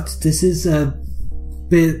 but this is a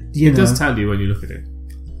bit, It does tell you when you look at it.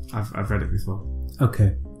 I've read it before.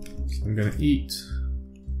 Okay. So I'm going to eat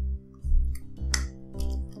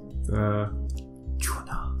the...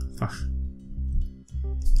 Fush.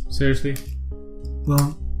 Seriously?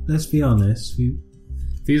 Well, let's be honest.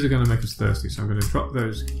 These are going to make us thirsty, so I'm going to drop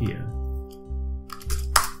those here.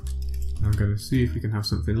 I'm going to see if we can have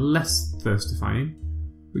something less thirstifying,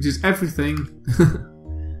 which is everything.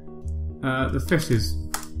 The fish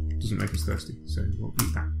doesn't make us thirsty, so we'll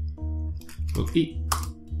eat that. We'll eat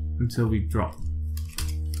until we drop.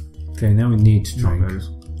 Okay, now we need to drink. Those.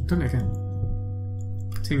 I've done it again.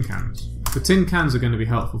 Tin cans. The tin cans are going to be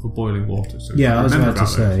helpful for boiling water. So yeah, I was about to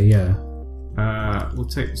say, yeah. We'll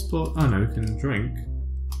take the sport. Oh no, we can drink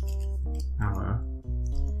our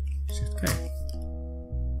Shift K.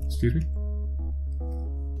 Excuse me.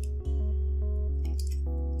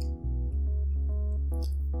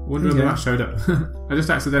 I wonder whether that showed up. I just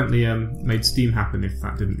accidentally made Steam happen if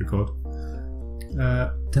that didn't record.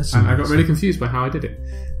 And I got really confused by how I did it.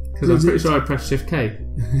 Because I'm pretty sure I pressed Shift K.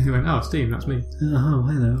 It went, oh, Steam, that's me. Oh,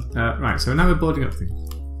 hello. Right, so now we're boarding up things.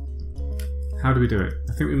 How do we do it?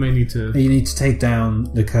 I think we may need to... You need to take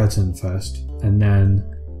down the curtain first, and then...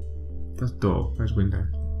 That's door. Where's window?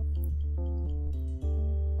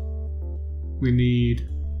 We need...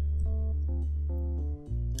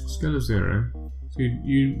 Scale of 0. So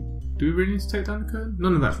you do we really need to take down the curtain?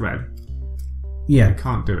 None of that's red. Yeah. You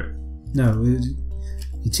can't do it. No,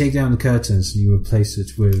 you take down the curtains and you replace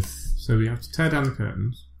it with... So we have to tear down the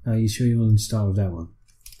curtains. Are you sure you want to start with that one?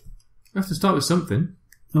 We have to start with something.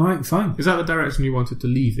 Alright, fine. Is that the direction you wanted to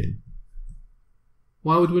leave in?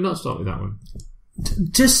 Why would we not start with that one?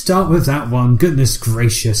 Just start with that one, goodness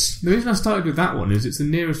gracious. The reason I started with that one is it's the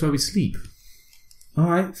nearest where we sleep.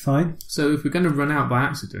 Alright, fine. So if we're going to run out by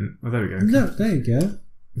accident... Oh, there we go. Look, there you go.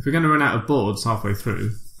 If we're going to run out of boards halfway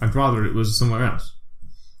through, I'd rather it was somewhere else.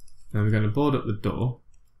 Then we're going to board up the door.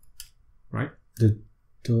 Right? The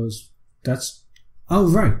doors... That's... Oh,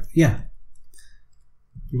 right, yeah.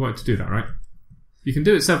 You wanted to do that, right? You can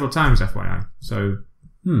do it several times, FYI. So...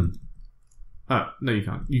 No, you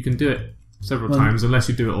can't. You can do it several times unless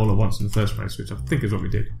you do it all at once in the first place, which I think is what we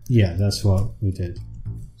did. Yeah, that's what we did.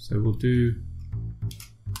 So we'll do...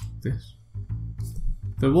 this.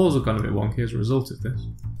 The walls have gone a bit wonky as a result of this.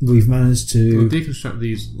 We've managed to... We'll deconstruct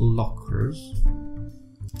these lockers.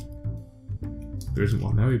 There isn't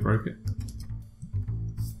one there, we broke it.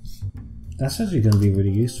 That's actually going to be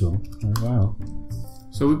really useful. Oh, wow.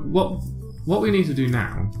 So what we need to do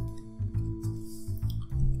now,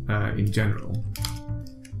 in general,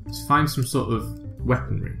 is find some sort of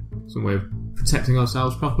weaponry, some way of protecting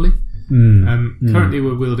ourselves properly. Currently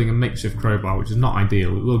we're wielding a makeshift crowbar, which is not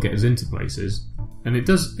ideal. It will get us into places, and it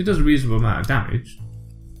does a reasonable amount of damage.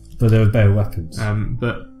 But there are better weapons.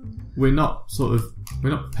 But we're not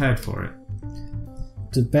prepared for it.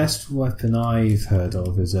 The best weapon I've heard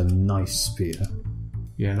of is a knife spear.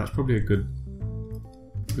 Yeah, that's probably a good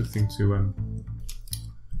thing to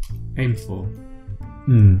aim for.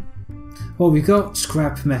 Well, we got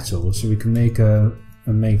scrap metal, so we can make a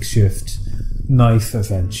makeshift knife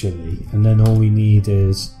eventually, and then all we need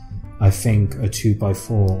is, I think, a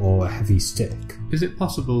 2x4 or a heavy stick. Is it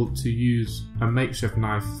possible to use a makeshift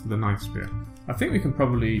knife for the knife spear? I think we can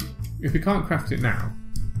probably, if we can't craft it now.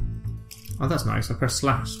 Oh, that's nice. I pressed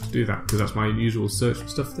slash to do that because that's my usual search for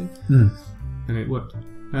stuff thing, and it worked.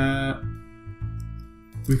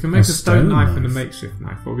 We can make a stone knife and a makeshift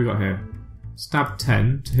knife. What have we got here? Stab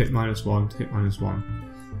 10 to hit -1 to hit -1.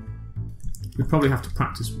 We'd probably have to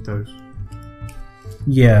practice with those.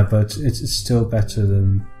 Yeah, but it's still better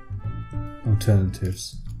than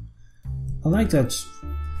alternatives. I like that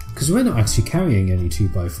Because we're not actually carrying any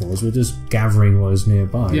 2x4s, we're just gathering what is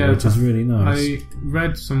nearby, which is really nice. I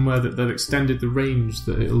read somewhere that they've extended the range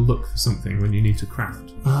that it'll look for something when you need to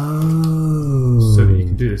craft. Oh. So that you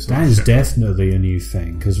can do this. That is definitely a new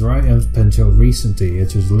thing, because right up until recently,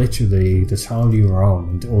 it was literally the tile you were on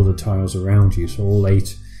and all the tiles around you, so all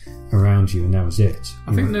 8 around you, and that was it.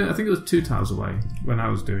 I think it was 2 tiles away when I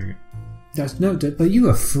was doing it. But you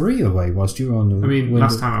were 3 away whilst you were on the...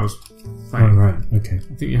 last time I was playing. Oh, right, okay.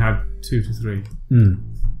 I think you had 2 to 3.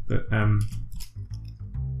 But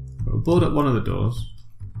we'll board up one of the doors,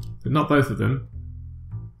 but not both of them,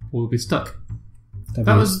 or we'll be stuck.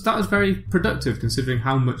 That was very productive considering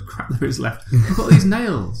how much crap there is left. We've got these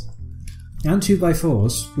nails. And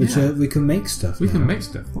 2x4s, which we can make stuff. We can make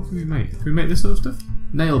stuff. What can we make? Can we make this sort of stuff?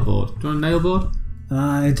 Nail board. Do you want a nail board?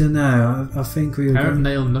 I don't know. I think we... Pair of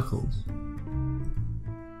nail knuckles.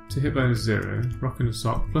 2 hit bonus 0. Rock and a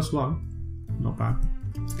sock. +1. Not bad.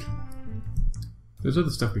 There's other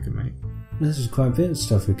stuff we can make. This is quite a bit of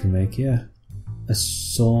stuff we can make, yeah. A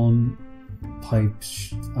sawn pipe...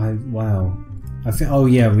 wow. I think... Oh,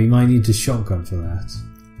 yeah, we might need a shotgun for that.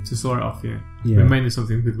 To saw it off, yeah. We're mainly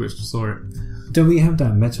something with which to saw it. Don't we have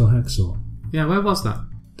that metal hacksaw? Yeah, where was that?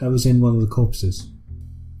 That was in one of the corpses.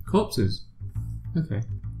 Corpses? Okay.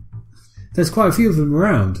 There's quite a few of them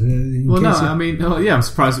around. I'm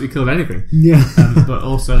surprised that we killed anything. Yeah. But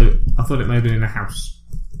also, I thought it may have been in a house.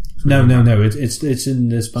 No. It's in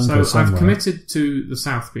this bunker somewhere. So I've committed to the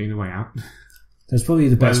south being the way out. That's probably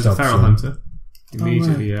the best option. Feral hunter.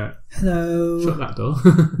 Immediately, hello. Shut that door.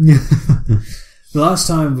 The last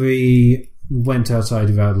time we went outside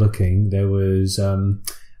without looking, there was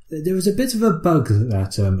a bit of a bug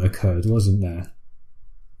that occurred, wasn't there?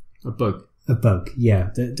 A bug? A bug, yeah.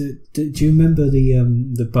 Do you remember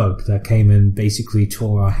the bug that came and basically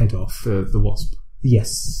tore our head off? The wasp?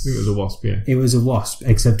 Yes. I think it was a wasp, yeah. It was a wasp,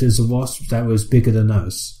 except it was a wasp that was bigger than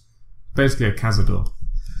us. Basically a cazador.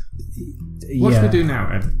 What should we do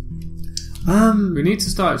now, Ed? We need to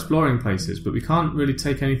start exploring places, but we can't really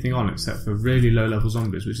take anything on except for really low-level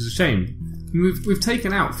zombies, which is a shame. We've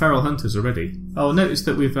taken out feral hunters already. Oh, notice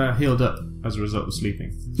that we've healed up as a result of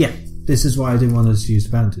sleeping. Yeah, this is why I didn't want us to use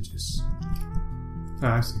the bandages. Oh,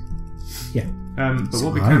 I see. Yeah. But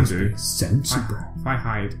what we can do... Sensible. If I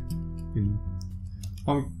hide in...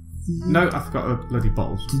 no, I forgot the bloody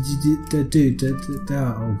bottles.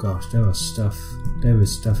 Oh gosh, there was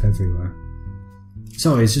stuff everywhere.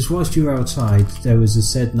 Sorry, it's just whilst you were outside, there was a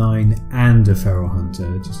Z9 and a feral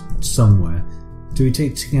hunter just somewhere. Do we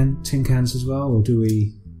take tin cans as well, or do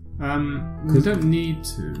we... we don't need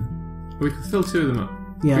to. We can fill 2 of them up.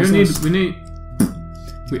 Yeah, we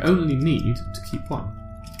only need to keep 1.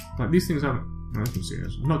 Like, these things aren't... No,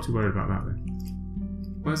 I'm not too worried about that, though.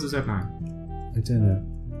 Where's the Z9? I don't know.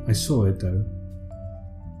 I saw it, though.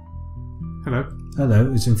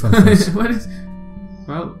 Hello, it's in front of us.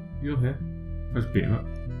 Well, you're here. Let's beat him up.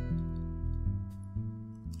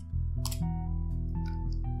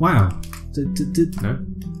 Wow. No?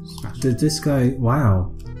 Smash. This guy...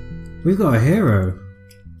 Wow. We've got a hero.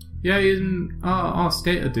 Yeah, he's our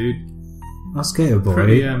skater dude. Our skater boy.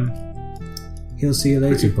 Pretty, he'll see you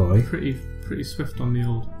later, boy. Pretty swift on the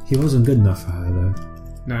old... He wasn't good enough for her, though.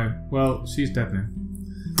 No. Well, she's dead now.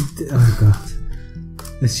 Oh, God.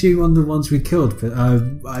 Is she one of the ones we killed? But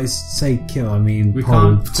I say kill, I mean we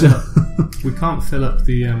can't fill up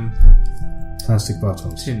the plastic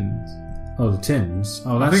bottles. Tins. Oh, the tins.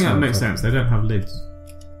 Oh, that's I think that makes sense. They don't have lids.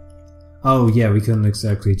 Oh yeah, we couldn't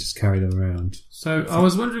exactly just carry them around. So I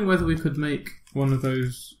was wondering whether we could make one of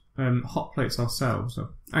those hot plates ourselves.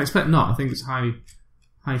 I expect not. I think it's high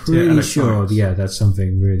tier. Pretty sure. Yeah, that's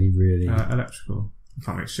something really electrical. I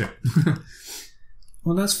can't make shit.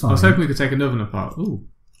 Well, that's fine. I was hoping we could take an oven apart. Ooh,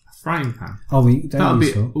 a frying pan. Oh, that'll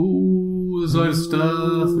be. Ooh, there's a load of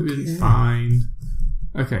stuff that we didn't find.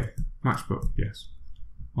 Okay, matchbook. Yes.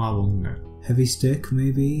 Marble, no. Heavy stick,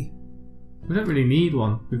 maybe. We don't really need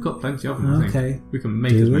one. We've got plenty of them. Okay. I think. We can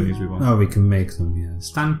make as many as we want. Oh, we can make them.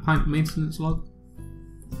 Yes. Standpipe maintenance log.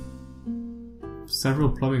 Several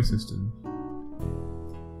plumbing systems.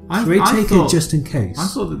 Should we take it just in case? I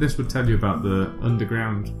thought that this would tell you about the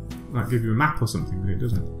underground, like give you a map or something, but it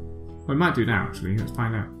doesn't. Well, it might do now, actually. Let's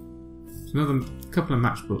find out. There's another couple of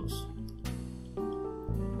matchbooks.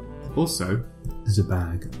 Also... There's a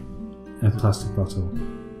bag. A plastic bottle.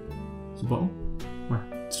 It's a bottle? Where?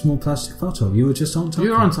 Small plastic bottle. You were just on top You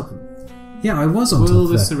were of on it. top of it. Yeah, I was on top of it. Will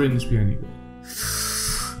the syringe be any good?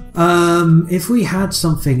 If we had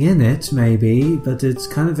something in it, maybe, but it's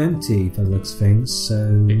kind of empty by the looks of things,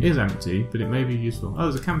 so... It is empty, but it may be useful. Oh,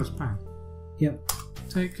 there's a canvas bag. Yep.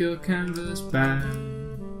 Take your canvas bag.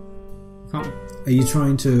 Can't. Are you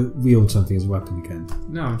trying to wield something as a weapon again?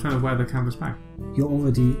 No, I'm trying to wear the canvas bag. You're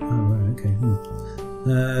already... Oh, right, okay.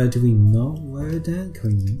 Do we not wear it then?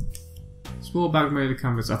 Can we... Small bag made of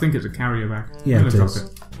canvas. I think it's a carrier bag. Yeah, I'm it gonna is.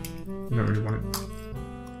 drop it. I don't really want it.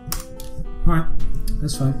 Alright,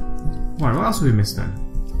 that's fine. Right, what else have we missed then?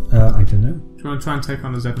 I don't know. Do you want to try and take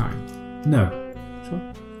on a Z9? No. Sure.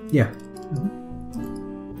 Yeah.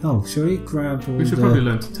 Oh, shall we grab all We should the... probably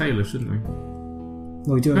learn to tailor, shouldn't we?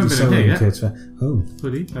 Well, we do have the Haven't been in here sewing yet. kits. Oh,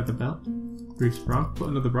 Hoodie, leather belt, grease bra. Put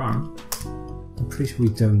another bra on. I'm pretty sure we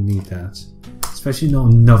don't need that. Especially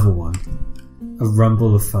not another one. A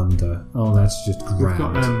rumble of thunder. Oh, that's just We've grand.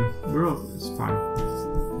 got, we're all, it's fine.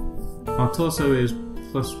 Our torso is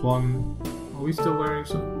 +1. Are we still wearing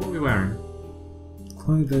some? What are we wearing?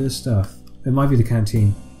 Quite a bit of stuff. It might be the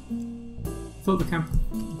canteen. I thought the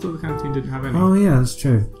canteen didn't have any. Oh, yeah, that's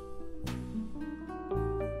true.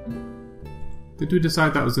 Did we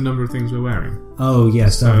decide that was the number of things we're wearing? Oh,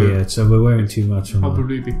 yes, that'll be it. So we're wearing too much on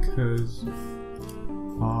Probably because...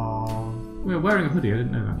 we're wearing a hoodie, I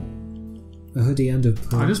didn't know that. a hoodie and a...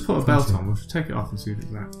 I just put a belt on, we should take it off and see if it's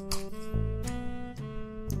that.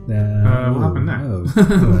 What happened there? Oh,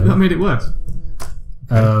 That made it worse.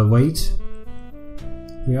 wait.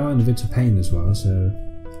 We are in a bit of pain as well, so...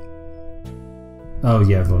 Oh,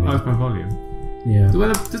 yeah, volume. Oh, it's my volume. Yeah.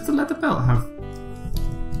 Does the leather belt have...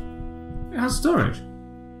 It has storage.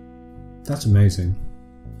 That's amazing.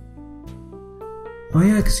 Oh,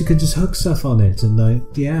 yeah, because you can just hook stuff on it and, like,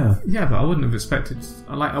 yeah. Yeah, but I wouldn't have expected...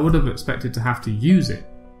 I would have expected to have to use it.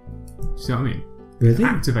 Do you see what I mean? Really?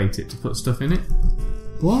 Activate it to put stuff in it.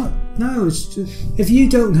 What? No, it's just... If you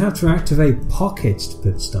don't have to activate pockets to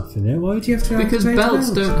put stuff in it, why would you have to Because activate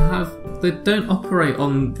belts belts? don't have... They don't operate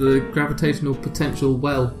on the gravitational potential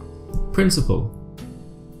well principle.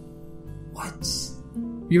 What?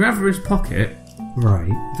 Your average pocket, Right.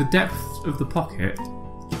 the depth of the pocket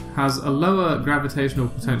has a lower gravitational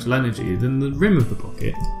potential energy than the rim of the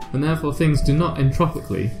pocket, and therefore things do not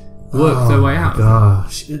entropically work their way out.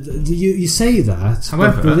 Gosh, you say that,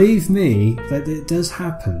 However- but believe me, that it does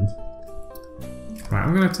happen. Right,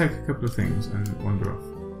 I'm going to take a couple of things and wander off.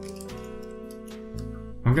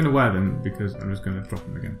 I'm going to wear them because I'm just going to drop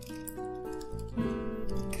them again.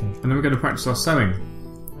 Okay. And then we're going to practice our sewing,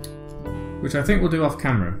 which I think we'll do off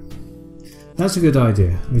camera. That's a good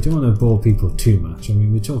idea. We don't want to bore people too much. I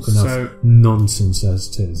mean, we talk enough So- nonsense as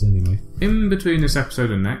it is, anyway. In between this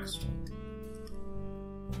episode and next,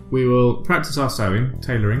 we will practice our sewing,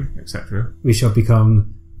 tailoring, etc. We shall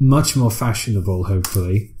become much more fashionable,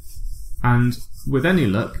 hopefully. And with any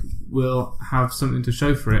luck, we'll have something to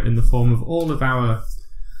show for it in the form of all of our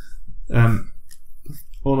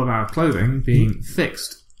clothing being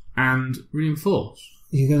fixed and reinforced.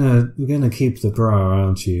 You're gonna keep the bra,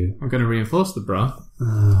 aren't you? I'm going to reinforce the bra.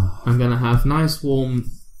 I'm going to have nice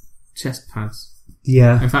warm chest pads.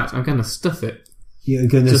 Yeah. In fact, I'm going to stuff it. You're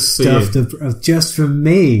gonna Just for stuff the bra just for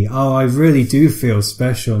me. Oh, I really do feel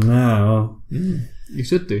special now. You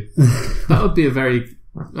should do. That would be a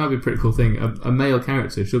pretty cool thing. A male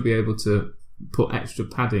character should be able to put extra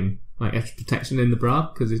padding, like extra protection in the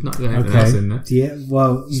bra, because he's not doing anything else in there. Yeah,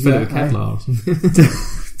 well, Just fill it with Kevlar or something.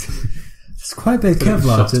 It's quite a bit of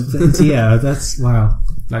Kevlar. Yeah, that's wow.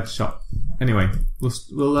 Lead shot. Anyway,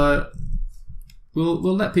 we'll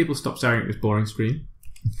let people stop staring at this boring screen,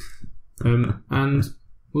 and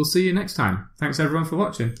we'll see you next time. Thanks everyone for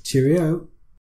watching. Cheerio.